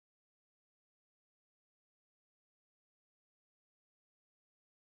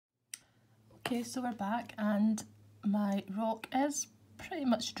Okay, so we're back and my rock is pretty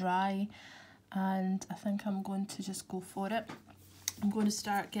much dry and I think I'm going to just go for it. I'm going to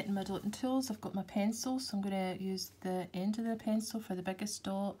start getting my dotting tools. I've got my pencil, so I'm going to use the end of the pencil for the biggest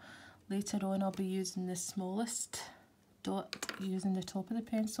dot. Later on I'll be using the smallest dot using the top of the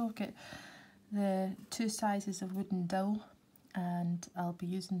pencil. I've got the two sizes of wooden dowel and I'll be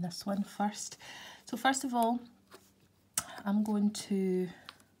using this one first. So first of all, I'm going to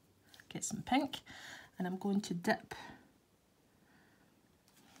get some pink and I'm going to dip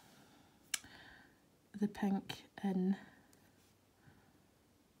the pink in,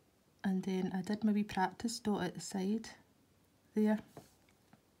 and then I did my wee practice dot at the side there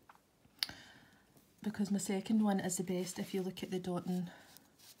because my second one is the best if you look at the dotting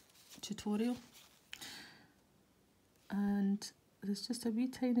tutorial. And there's just a wee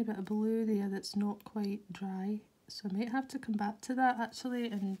tiny bit of blue there that's not quite dry, so I might have to come back to that actually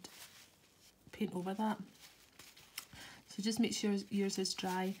and paint over that. So just make sure yours is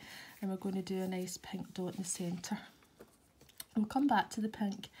dry, and we're going to do a nice pink dot in the centre. We'll come back to the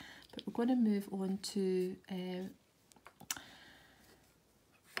pink, but we're going to move on to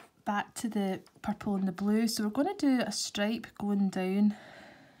back to the purple and the blue. So we're going to do a stripe going down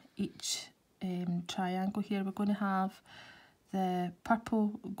each triangle here. We're going to have the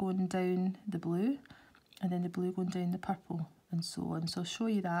purple going down the blue and then the blue going down the purple and so on. So I'll show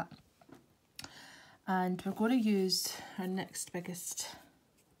you that. And we're going to use our next biggest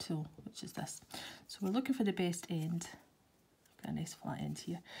tool, which is this. So we're looking for the best end. Got a nice flat end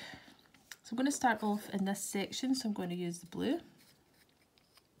here. So I'm going to start off in this section, so I'm going to use the blue.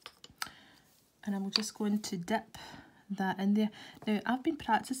 And I'm just going to dip that in there. Now I've been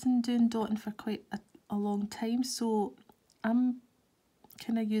practicing doing dotting for quite a long time, so I'm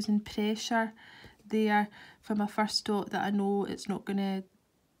kind of using pressure there for my first dot that I know it's not going to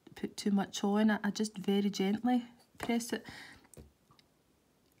put too much on. I just very gently press it.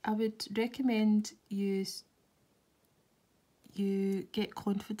 I would recommend you get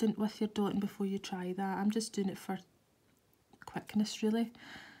confident with your dotting before you try that. I'm just doing it for quickness really,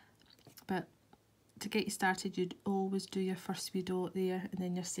 but to get you started you'd always do your first wee dot there and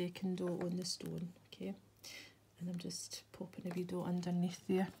then your second dot on the stone, okay? And I'm just popping a wee dot underneath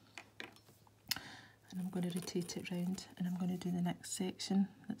there. And I'm going to rotate it round and I'm going to do the next section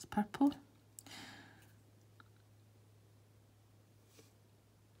that's purple.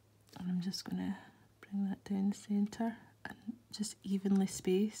 And I'm just going to bring that down the centre and just evenly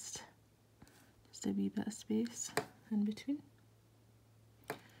spaced. Just a wee bit of space in between.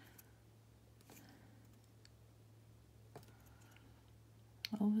 I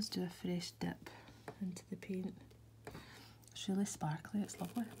always do a fresh dip into the paint. It's really sparkly, it's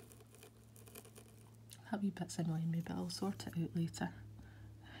lovely. That wee bit's annoying me, but I'll sort it out later.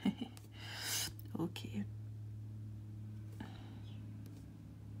 Okay.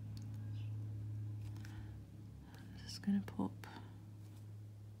 I'm just going to pop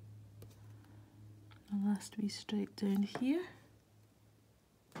the last wee stripe down here.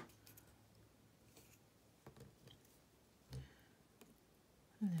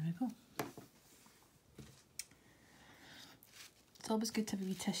 And there we go. It's always good to have a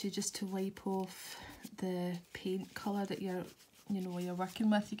wee tissue just to wipe off the paint colour that you're working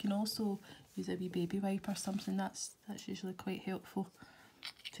with. You can also use a wee baby wipe or something. That's usually quite helpful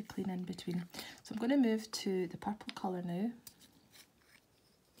to clean in between. So I'm going to move to the purple colour now.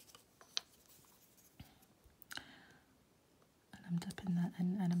 And I'm dipping that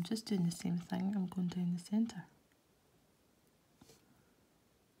in and I'm just doing the same thing. I'm going down the centre.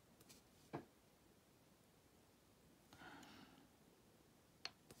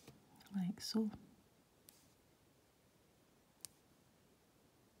 Like so.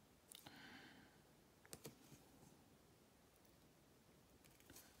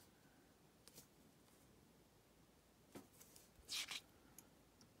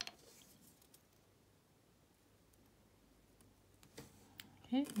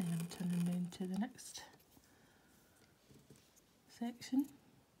 Okay, then I'm turning down to the next section.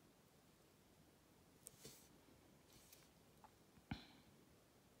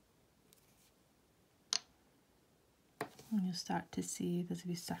 And you'll start to see there's a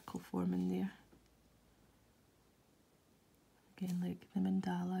wee circle forming there. Again, like the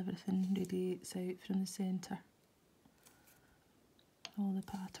mandala, everything radiates out from the centre. All the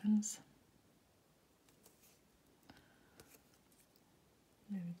patterns.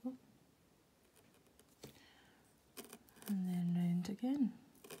 There we go. And then round again.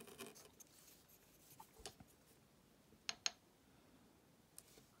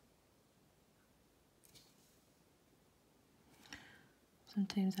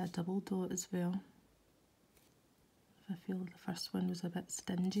 Sometimes I double dot as well if I feel the first one was a bit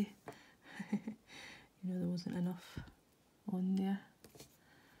stingy. You know, there wasn't enough on there.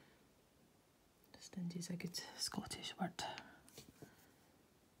 Stingy is a good Scottish word.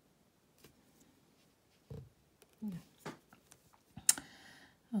 Yeah.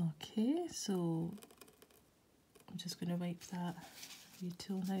 Okay, so I'm just going to wipe that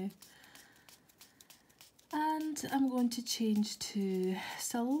tool now. And I'm going to change to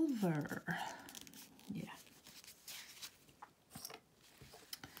silver. Yeah.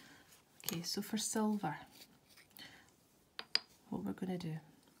 Okay, so for silver, what we're going to do,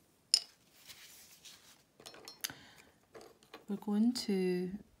 we're going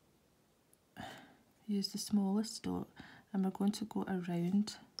to use the smallest dot and we're going to go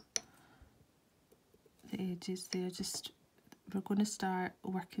around the edges there. We're going to start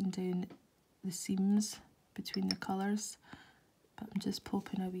working down the seams between the colours, but I'm just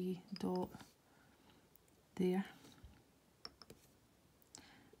popping a wee dot there,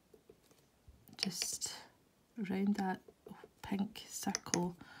 just around that pink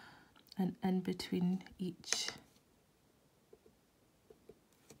circle and in between each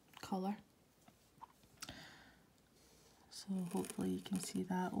colour. So hopefully you can see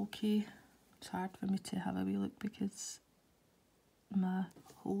that okay. It's hard for me to have a wee look because my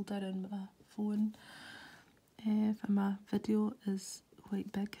holder and my phone for my video is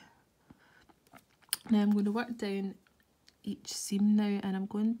quite big. Now I'm going to work down each seam now, and I'm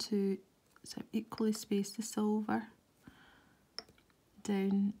going to sort of equally space the silver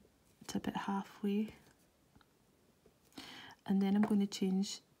down to about halfway, and then I'm going to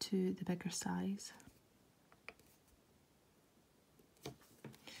change to the bigger size.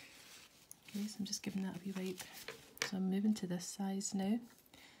 Okay, so I'm just giving that a wee wipe. So I'm moving to this size now,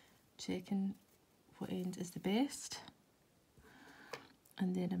 checking what end is the best,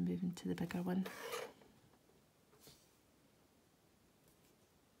 and then I'm moving to the bigger one.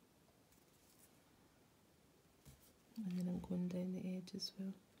 And then I'm going down the edge as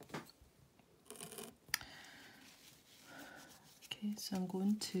well. Okay, so I'm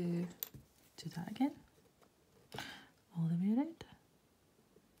going to do that again, all the way around.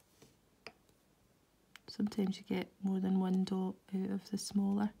 Sometimes you get more than one dot out of the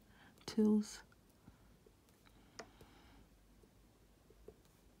smaller tools.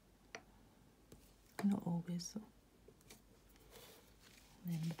 Not always though.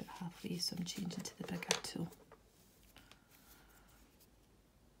 And then I'm about halfway, so I'm changing to the bigger tool.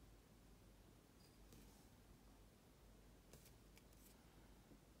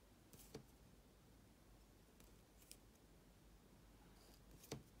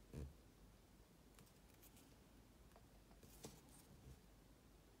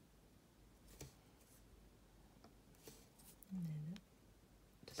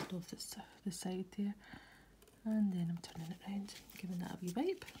 Off the side there, and then I'm turning it around, giving that a wee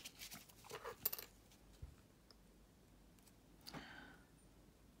wipe.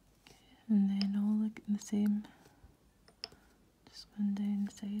 And then all looking the same, just going down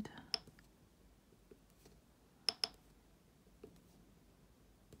the side.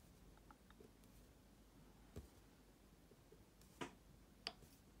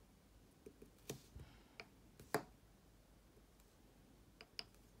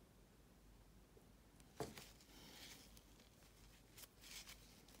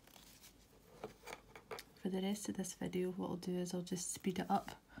 For the rest of this video, what I'll do is I'll just speed it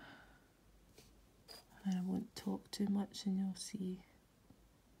up and I won't talk too much, and you'll see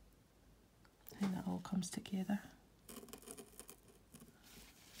how that all comes together.